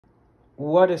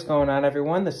What is going on,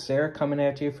 everyone? This is Eric coming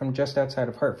at you from just outside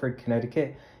of Hartford,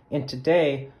 Connecticut. And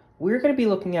today, we're going to be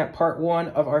looking at part one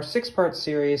of our six-part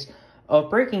series of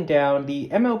breaking down the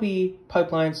MLB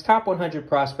Pipeline's top 100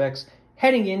 prospects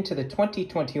heading into the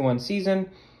 2021 season.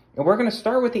 And we're going to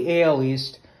start with the AL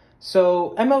East.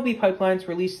 So, MLB Pipeline's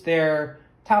released their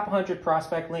top 100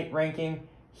 prospect ranking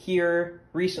here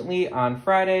recently on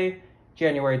Friday,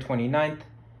 January 29th.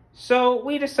 So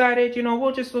we decided,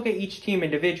 we'll just look at each team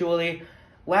individually.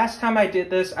 Last time I did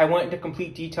this, I went into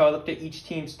complete detail. I looked at each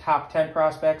team's top 10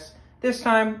 prospects. This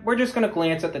time, we're just going to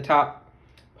glance at the top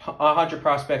 100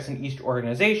 prospects in each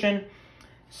organization.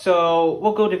 So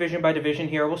we'll go division by division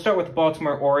here. We'll start with the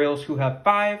Baltimore Orioles, who have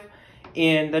 5.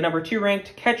 In the number 2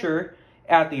 ranked catcher,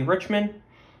 Adley Rutschman,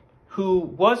 who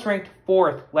was ranked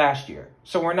 4th last year.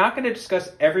 So we're not going to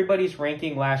discuss everybody's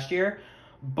ranking last year,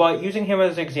 but using him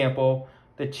as an example,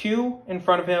 the 2 in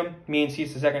front of him means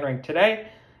he's the second ranked today.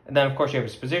 And then, of course, you have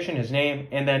his position, his name,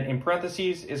 and then in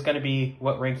parentheses is going to be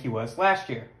what rank he was last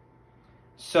year.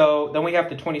 So then we have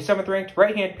the 27th ranked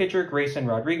right-hand pitcher, Grayson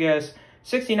Rodriguez,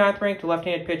 69th ranked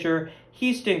left-hand pitcher,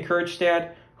 Houston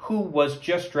Kjerstad, who was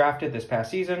just drafted this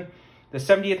past season, the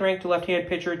 70th ranked left-hand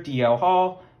pitcher, DL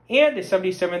Hall, and the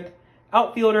 77th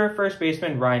outfielder, first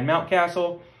baseman, Ryan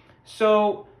Mountcastle.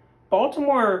 So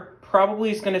Baltimore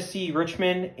probably is going to see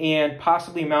Rutschman and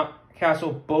possibly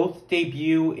Mountcastle both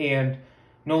debut and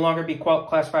no longer be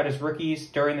classified as rookies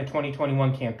during the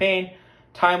 2021 campaign.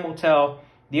 Time will tell.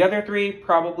 The other 3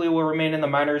 probably will remain in the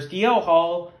minors. DL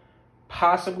Hall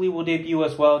possibly will debut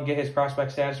as well and get his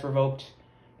prospect status revoked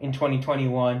in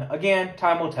 2021. Again,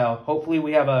 time will tell. Hopefully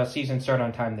we have a season start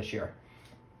on time this year.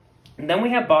 And then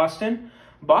we have Boston.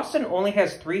 Boston only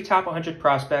has 3 top 100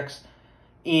 prospects.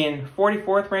 In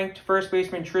 44th ranked first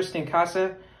baseman Tristan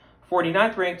Casa,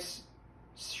 49th ranked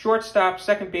shortstop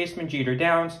second baseman Jeter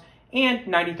Downs, and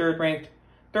 93rd ranked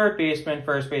third baseman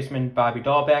first baseman Bobby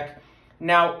Dahlbeck.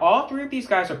 Now, all 3 of these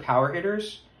guys are power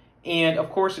hitters, and of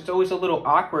course it's always a little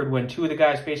awkward when 2 of the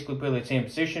guys basically play the same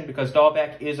position because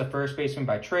Dahlbeck is a first baseman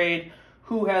by trade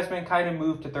who has been kind of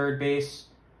moved to third base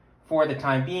for the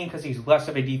time being because he's less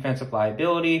of a defensive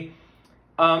liability.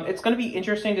 It's going to be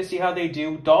interesting to see how they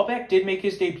do. Dahlbeck did make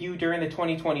his debut during the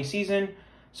 2020 season,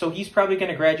 so he's probably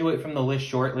going to graduate from the list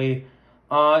shortly.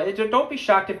 Don't be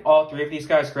shocked if all 3 of these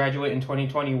guys graduate in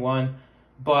 2021,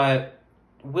 but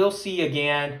we'll see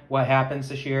again what happens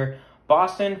this year.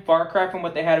 Boston, far cry from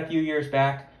what they had a few years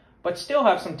back, but still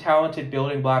have some talented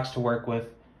building blocks to work with.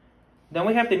 Then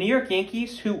we have the New York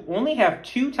Yankees, who only have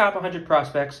 2 top 100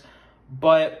 prospects,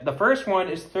 but the first one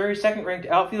is 32nd ranked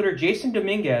outfielder Jasson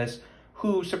Dominguez,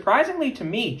 who, surprisingly to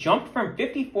me, jumped from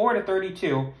 54 to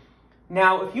 32.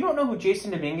 Now, if you don't know who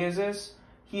Jasson Dominguez is,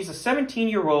 he's a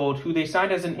 17-year-old who they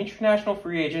signed as an international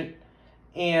free agent,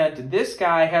 and this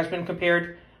guy has been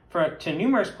compared to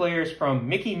numerous players from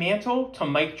Mickey Mantle to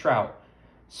Mike Trout.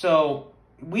 So,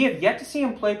 we have yet to see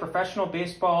him play professional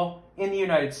baseball in the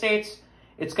United States.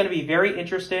 It's going to be very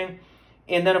interesting.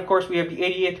 And then, of course, we have the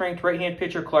 88th ranked right-hand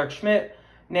pitcher Clarke Schmidt.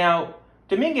 Now,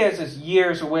 Dominguez is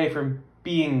years away from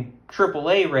being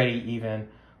AAA ready even.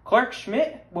 Clarke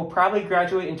Schmidt will probably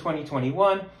graduate in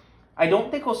 2021. I don't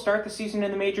think he'll start the season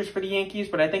in the majors for the Yankees,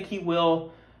 but I think he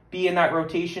will be in that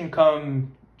rotation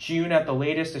come June at the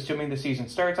latest, assuming the season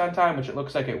starts on time, which it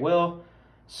looks like it will.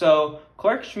 So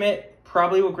Clarke Schmidt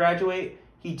probably will graduate.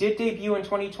 He did debut in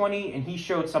 2020, and he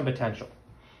showed some potential.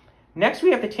 Next, we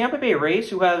have the Tampa Bay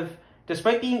Rays, who have,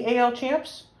 despite being AL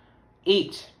champs,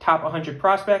 8 top 100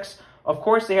 prospects. Of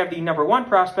course, they have the number 1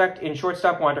 prospect in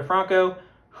shortstop Wander Franco,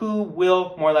 who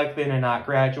will more likely than not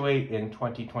graduate in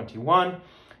 2021.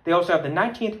 They also have the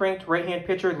 19th ranked right-hand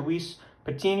pitcher Luis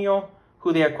Patino,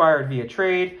 who they acquired via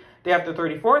trade. They have the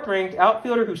 34th ranked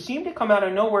outfielder who seemed to come out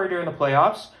of nowhere during the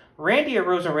playoffs, Randy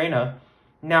Arozarena.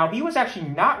 Now, he was actually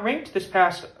not ranked this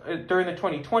past during the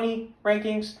 2020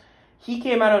 rankings. He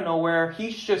came out of nowhere.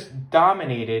 He's just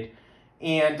dominated,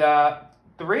 and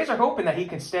the Rays are hoping that he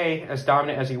can stay as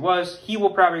dominant as he was. He will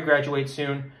probably graduate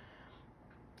soon.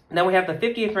 And then we have the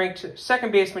 50th ranked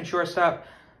second baseman shortstop,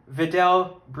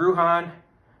 Vidal Brujan,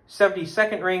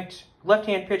 72nd ranked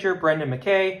left-hand pitcher, Brendan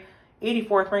McKay,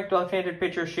 84th ranked left-handed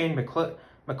pitcher, Shane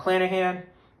McClanahan,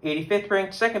 85th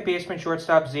ranked second baseman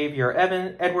shortstop, Xavier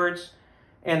Edwards,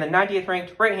 and the 90th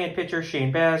ranked right-hand pitcher,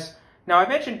 Shane Baz. Now, I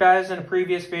mentioned Baz in a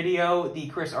previous video, the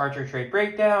Chris Archer trade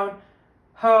breakdown.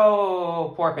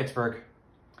 Oh, poor Pittsburgh.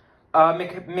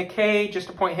 McKay, just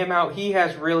to point him out, he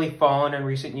has really fallen in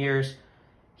recent years.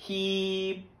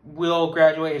 He will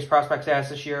graduate his prospect status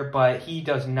this year, but he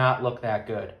does not look that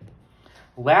good.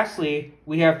 Lastly,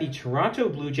 we have the Toronto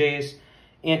Blue Jays,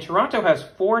 and Toronto has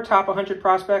 4 top 100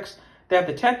 prospects. They have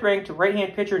the 10th ranked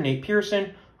right-hand pitcher Nate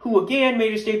Pearson, who again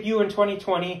made his debut in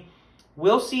 2020.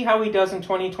 We'll see how he does in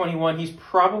 2021. He's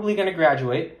probably going to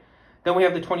graduate. Then we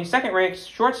have the 22nd ranked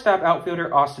shortstop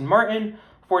outfielder Austin Martin,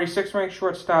 46th ranked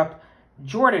shortstop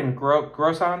Jordan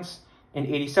Grossans, and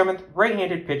 87th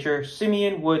right-handed pitcher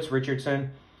Simeon Woods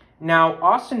Richardson. Now,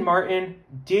 Austin Martin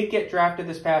did get drafted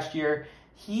this past year.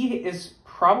 He is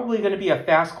probably going to be a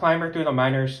fast climber through the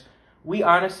minors. We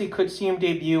honestly could see him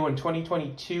debut in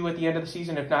 2022 at the end of the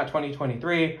season, if not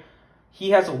 2023. He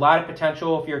has a lot of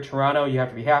potential. If you're Toronto, you have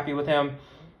to be happy with him.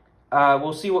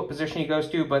 We'll see what position he goes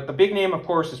to, but the big name, of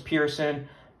course, is Pearson.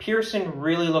 Pearson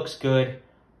really looks good.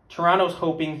 Toronto's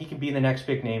hoping he can be the next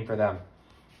big name for them.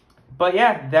 But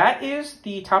yeah, that is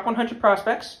the top 100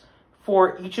 prospects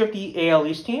for each of the AL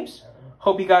East teams.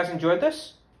 Hope you guys enjoyed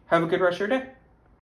this. Have a good rest of your day.